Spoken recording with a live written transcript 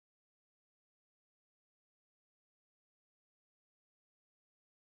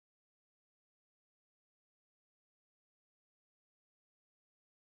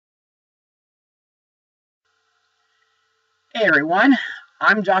Hey everyone,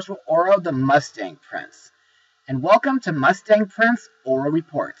 I'm Joshua Orro, the Mustang Prince, and welcome to Mustang Prince Orro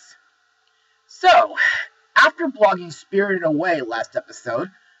Reports. So, after blogging Spirited Away last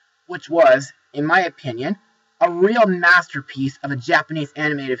episode, which was, in my opinion, a real masterpiece of a Japanese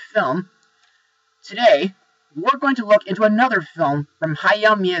animated film, today we're going to look into another film from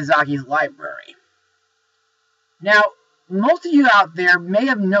Hayao Miyazaki's library. Now, most of you out there may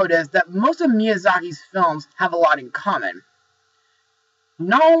have noticed that most of Miyazaki's films have a lot in common.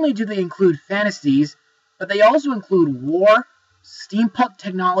 Not only do they include fantasies, but they also include war, steampunk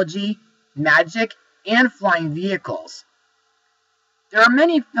technology, magic, and flying vehicles. There are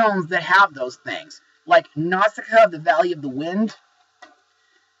many films that have those things, like Nausicaa of the Valley of the Wind,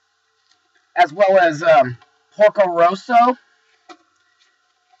 as well as Porco Rosso,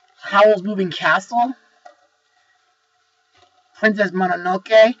 Howl's Moving Castle, Princess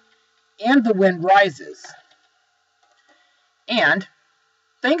Mononoke, and The Wind Rises. And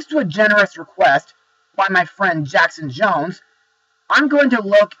thanks to a generous request by my friend Jackson Jones, I'm going to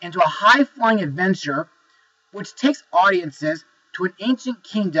look into a high-flying adventure which takes audiences to an ancient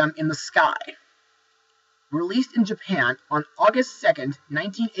kingdom in the sky. Released in Japan on August 2nd,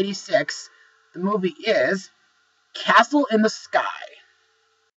 1986, the movie is Castle in the Sky.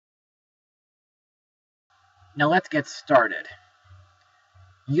 Now let's get started.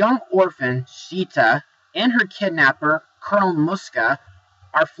 Young orphan Shita and her kidnapper, Colonel Muska,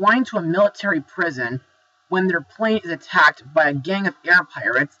 are flying to a military prison when their plane is attacked by a gang of air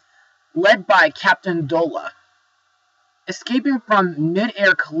pirates led by Captain Dola. Escaping from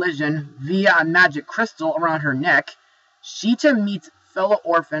mid-air collision via a magic crystal around her neck, Shita meets fellow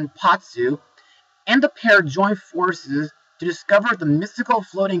orphan Patsu, and the pair join forces to discover the mystical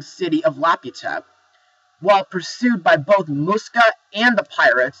floating city of Laputa, while pursued by both Muska and the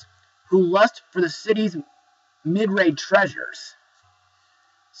pirates, who lust for the city's mid-raid treasures.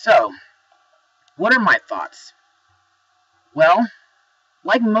 So, what are my thoughts? Well,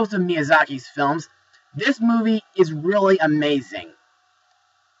 like most of Miyazaki's films, this movie is really amazing.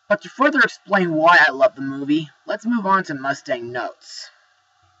 But to further explain why I love the movie, let's move on to Mustang notes.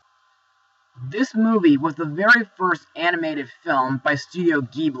 This movie was the very first animated film by Studio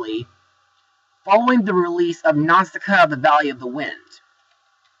Ghibli, following the release of Nausicaa of the Valley of the Wind.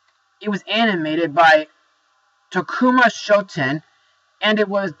 It was animated by Tokuma Shoten, and it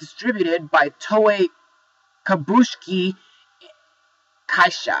was distributed by Toei Kabushiki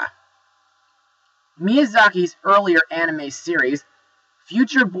Kaisha. Miyazaki's earlier anime series,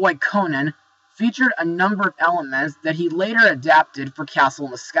 Future Boy Conan, featured a number of elements that he later adapted for Castle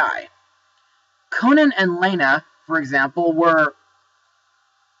in the Sky. Conan and Lena, for example, were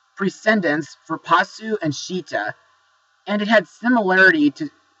precedents for Patsu and Shita, and it had similarity to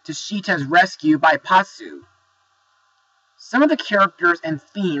Shita's rescue by Patsu. Some of the characters and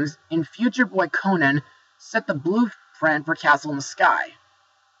themes in Future Boy Conan set the blueprint for Castle in the Sky.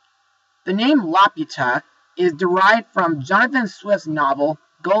 The name Laputa is derived from Jonathan Swift's novel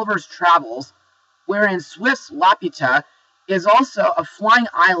Gulliver's Travels, wherein Swift's Laputa is also a flying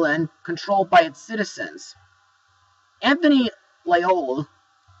island controlled by its citizens. Anthony Laole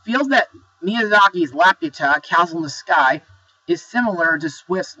feels that Miyazaki's Laputa, Castle in the Sky, is similar to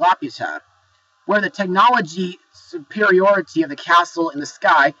Swift's Laputa, where the technology superiority of the castle in the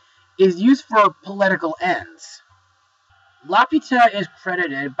sky is used for political ends. Laputa is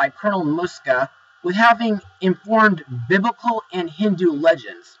credited by Colonel Muska with having informed biblical and Hindu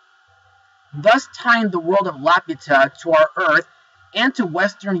legends, thus tying the world of Laputa to our Earth and to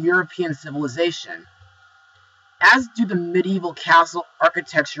Western European civilization. As do the medieval castle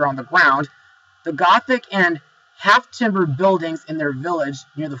architecture on the ground, the Gothic and half-timbered buildings in their village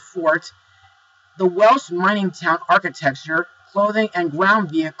near the fort, the Welsh mining town architecture, clothing, and ground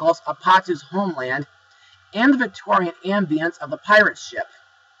vehicles of Patsu's homeland, and the Victorian ambience of the pirate ship.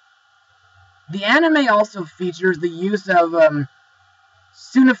 The anime also features the use of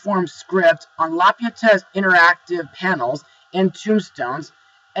cuneiform script on Laputa's interactive panels and tombstones,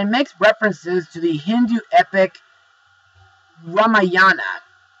 and makes references to the Hindu epic Ramayana,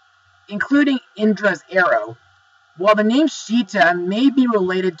 including Indra's arrow, while the name Shita may be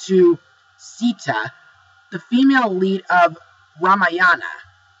related to Sita, the female lead of Ramayana.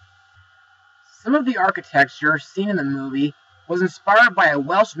 Some of the architecture seen in the movie was inspired by a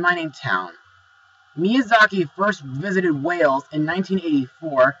Welsh mining town. Miyazaki first visited Wales in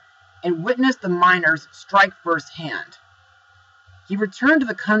 1984 and witnessed the miners strike firsthand. He returned to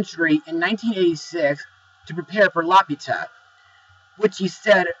the country in 1986 to prepare for Laputa, which he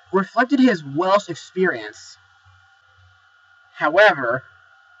said reflected his Welsh experience. However,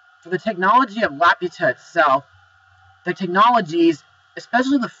 for the technology of Laputa itself, The technologies,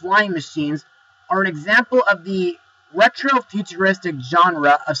 especially the flying machines, are an example of the retro-futuristic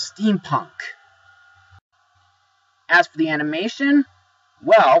genre of steampunk. As for the animation,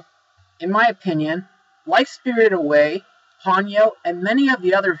 well, in my opinion, like Spirited Away, Ponyo, and many of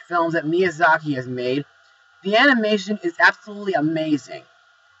the other films that Miyazaki has made, the animation is absolutely amazing.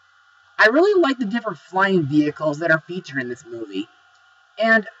 I really like the different flying vehicles that are featured in this movie,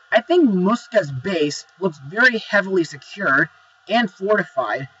 and I think Muska's base looks very heavily secured and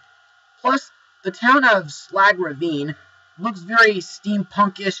fortified, plus the town of Slag Ravine looks very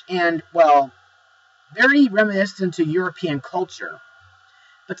steampunkish and, well, very reminiscent to European culture,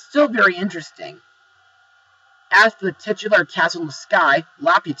 but still very interesting. As for the titular castle in the sky,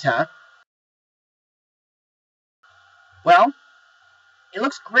 Laputa, well, it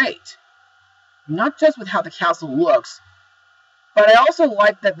looks great. Not just with how the castle looks, but I also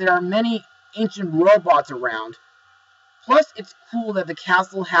like that there are many ancient robots around. Plus, it's cool that the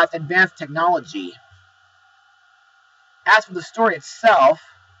castle has advanced technology. As for the story itself,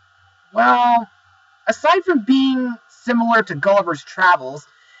 well, aside from being similar to Gulliver's Travels,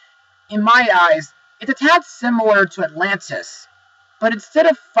 in my eyes, it's a tad similar to Atlantis. But instead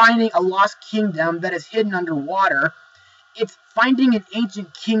of finding a lost kingdom that is hidden underwater, it's finding an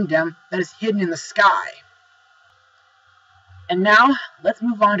ancient kingdom that is hidden in the sky. And now, let's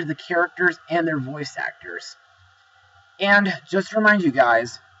move on to the characters and their voice actors. And just to remind you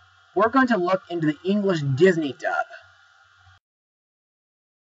guys, we're going to look into the English Disney dub.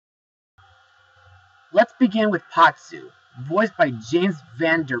 Let's begin with Patsu, voiced by James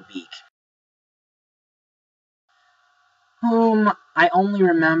Van Der Beek, whom I only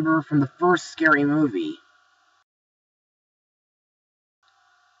remember from the first Scary Movie.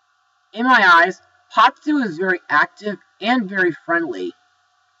 In my eyes, Patsu is very active and very friendly.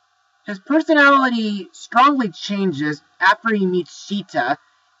 His personality strongly changes after he meets Sheeta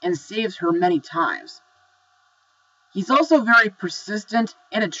and saves her many times. He's also very persistent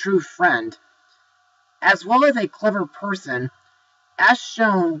and a true friend, as well as a clever person, as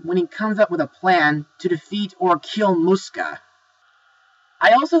shown when he comes up with a plan to defeat or kill Muska.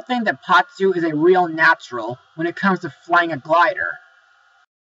 I also think that Patsu is a real natural when it comes to flying a glider.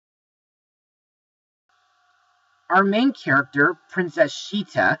 Our main character, Princess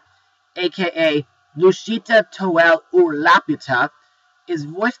Sheeta, aka Lushita Toel ur Laputa, is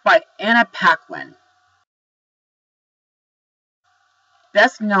voiced by Anna Paquin.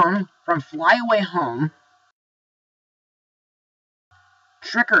 Best known from Fly Away Home,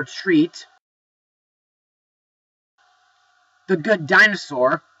 Trick or Treat, The Good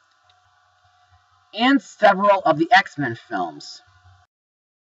Dinosaur, and several of the X-Men films.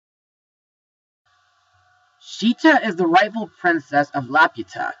 Sheeta is the rightful princess of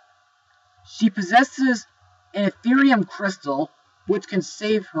Laputa. She possesses an Ethereum crystal which can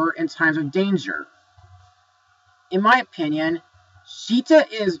save her in times of danger. In my opinion, Sheeta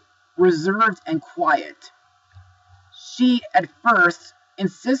is reserved and quiet. She, at first,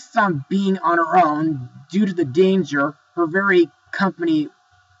 insists on being on her own due to the danger her very company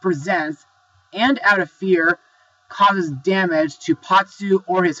presents, and out of fear, causes damage to Patsu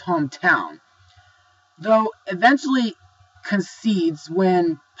or his hometown, though eventually concedes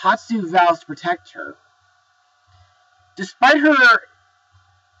when Patsu vows to protect her. Despite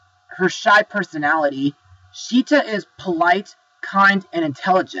her shy personality, Sheeta is polite, kind, and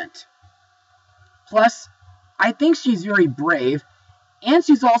intelligent. Plus, I think she's very brave, and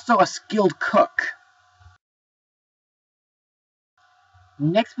she's also a skilled cook.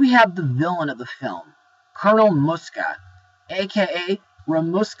 Next we have the villain of the film, Colonel Muska, aka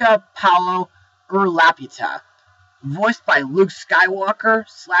Ramuska Paulo ur Laputa, voiced by Luke Skywalker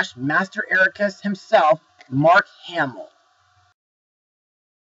 / Master Ericus himself, Mark Hamill.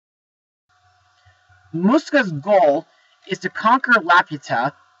 Muska's goal is to conquer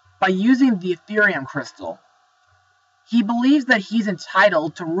Laputa by using the Ethereum crystal. He believes that he's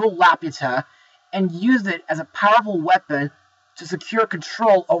entitled to rule Laputa and use it as a powerful weapon to secure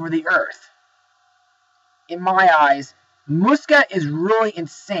control over the Earth. In my eyes, Muska is really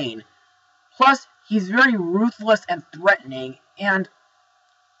insane. Plus, he's very ruthless and threatening, and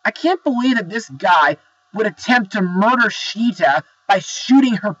I can't believe that this guy would attempt to murder Sheeta by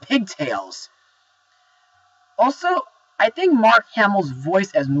shooting her pigtails. Also, I think Mark Hamill's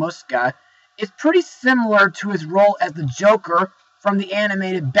voice as Muska is pretty similar to his role as the Joker from the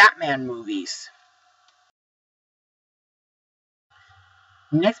animated Batman movies.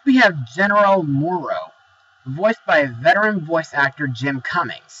 Next we have General Orro, voiced by veteran voice actor Jim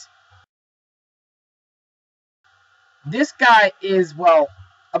Cummings. This guy is, well,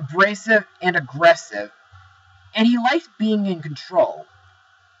 abrasive and aggressive, and he likes being in control.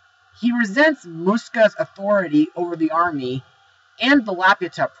 He resents Muska's authority over the army and the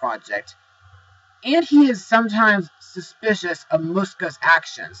Laputa project, and he is sometimes suspicious of Muska's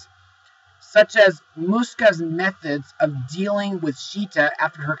actions, such as Muska's methods of dealing with Sheeta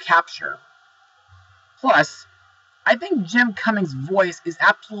after her capture. Plus, I think Jim Cummings' voice is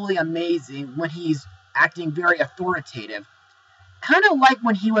absolutely amazing when he's acting very authoritative, kind of like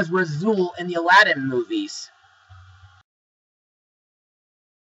when he was Razul in the Aladdin movies.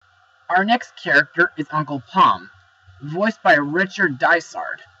 Our next character is Uncle Pom, voiced by Richard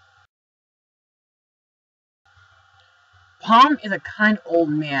Dysart. Pom is a kind old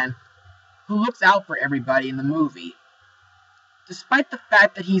man who looks out for everybody in the movie. Despite the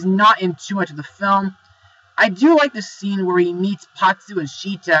fact that he's not in too much of the film, I do like the scene where he meets Patsu and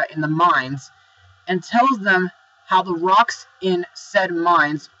Sheeta in the mines and tells them how the rocks in said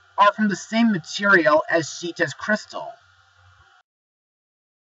mines are from the same material as Sheeta's crystal.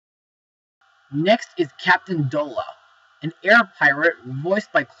 Next is Captain Dola, an air pirate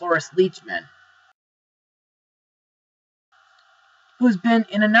voiced by Cloris Leachman, who's been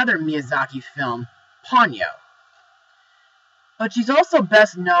in another Miyazaki film, Ponyo. But she's also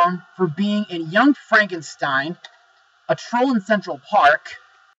best known for being in Young Frankenstein, A Troll in Central Park,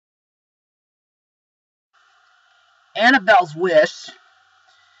 Annabelle's Wish,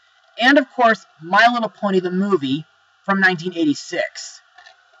 and of course, My Little Pony the movie from 1986.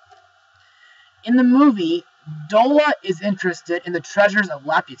 In the movie, Dola is interested in the treasures of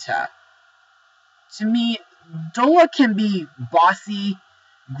Laputa. To me, Dola can be bossy,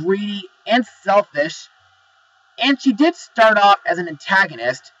 greedy, and selfish, and she did start off as an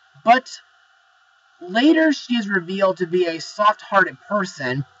antagonist, but later she is revealed to be a soft-hearted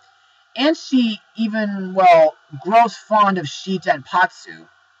person, and she even, grows fond of Sheeta and Patsu.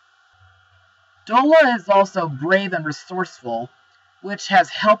 Dola is also brave and resourceful, which has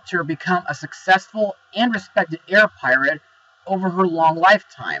helped her become a successful and respected air pirate over her long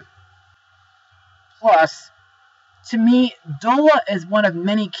lifetime. Plus, to me, Dola is one of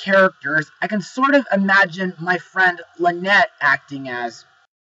many characters I can sort of imagine my friend Lynette acting as,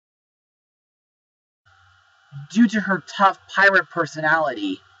 due to her tough pirate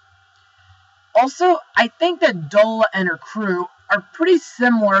personality. Also, I think that Dola and her crew are pretty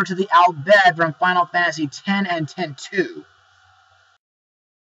similar to the Al Bhed from Final Fantasy X and X-2.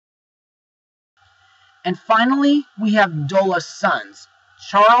 And finally, we have Dola's sons,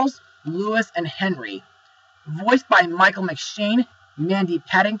 Charles, Louis, and Henry, voiced by Michael McShane, Mandy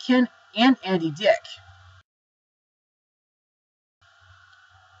Patinkin, and Andy Dick.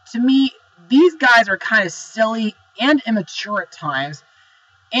 To me, these guys are kind of silly and immature at times,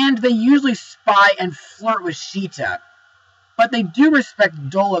 and they usually spy and flirt with Sheeta, but they do respect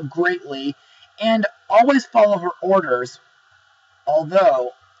Dola greatly and always follow her orders,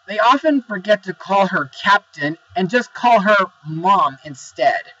 although they often forget to call her Captain and just call her Mom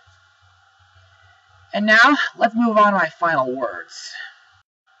instead. And now, let's move on to my final words.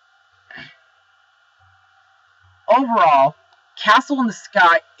 Overall, Castle in the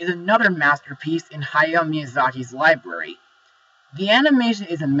Sky is another masterpiece in Hayao Miyazaki's library. The animation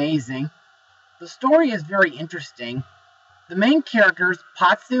is amazing, the story is very interesting, the main characters,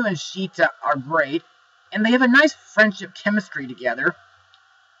 Patsu and Sheeta, are great, and they have a nice friendship chemistry together.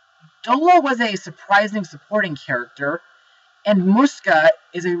 Dola was a surprising supporting character, and Muska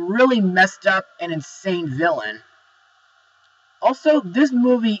is a really messed up and insane villain. Also, this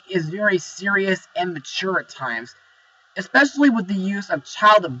movie is very serious and mature at times, especially with the use of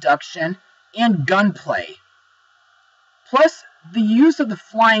child abduction and gunplay. Plus, the use of the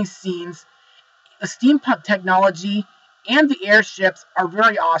flying scenes, the steampunk technology, and the airships are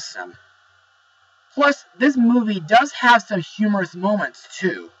very awesome. Plus, this movie does have some humorous moments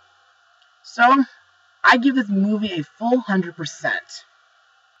too. So, I give this movie a full 100%.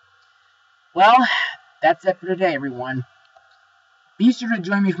 Well, that's it for today, everyone. Be sure to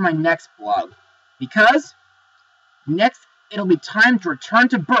join me for my next vlog, because next it'll be time to return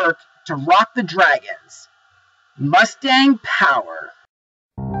to Burke to rock the dragons. Mustang power!